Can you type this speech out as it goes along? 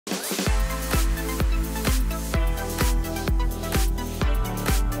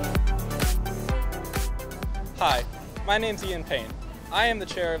Hi, my name's Ian Payne. I am the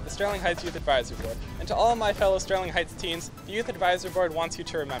chair of the Sterling Heights Youth Advisory Board, and to all of my fellow Sterling Heights teens, the Youth Advisory Board wants you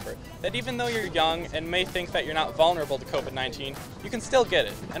to remember that even though you're young and may think that you're not vulnerable to COVID-19, you can still get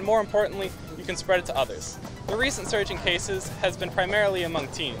it, and more importantly, you can spread it to others. The recent surge in cases has been primarily among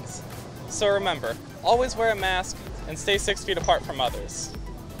teens. So remember, always wear a mask and stay 6 feet apart from others.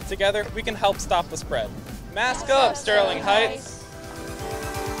 Together, we can help stop the spread. Mask up, Sterling Heights!